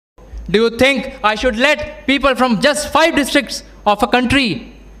Do you think I should let people from just 5 districts of a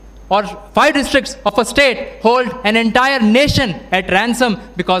country or 5 districts of a state hold an entire nation at ransom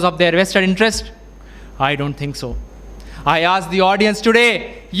because of their vested interest? I don't think so. I ask the audience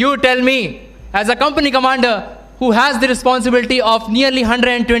today, you tell me, as a company commander who has the responsibility of nearly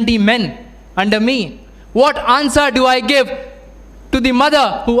 120 men under me, what answer do I give to the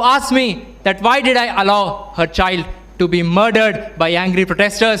mother who asked me that why did I allow her child to be murdered by angry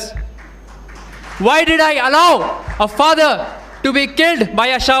protesters? Why did I allow a father to be killed by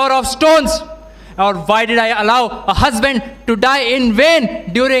a shower of stones? Or why did I allow a husband to die in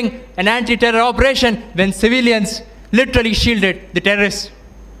vain during an anti-terror operation when civilians literally shielded the terrorists?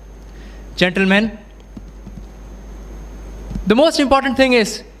 Gentlemen, the most important thing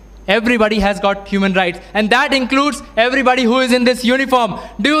is everybody has got human rights, and that includes everybody who is in this uniform.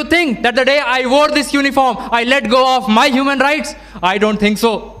 Do you think that the day I wore this uniform, I let go of my human rights? I don't think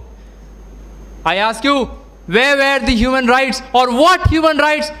so. I ask you, where were the human rights, or what human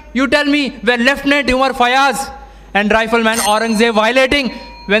rights, you tell me, were Lieutenant Umar Fayaz and Rifleman Aurangzeb violating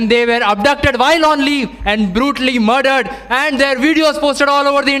when they were abducted while on leave and brutally murdered, and their videos posted all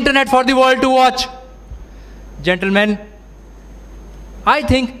over the internet for the world to watch? Gentlemen, I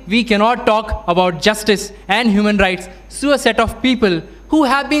think we cannot talk about justice and human rights to a set of people who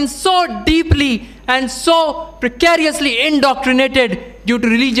have been so deeply and so precariously indoctrinated due to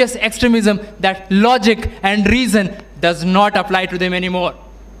religious extremism that logic and reason does not apply to them anymore.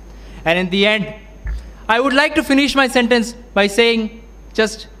 And in the end, I would like to finish my sentence by saying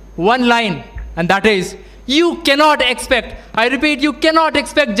just one line, and that is, you cannot expect, I repeat, you cannot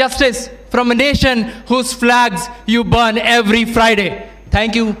expect justice from a nation whose flags you burn every Friday.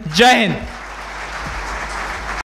 Thank you. Jai Hind.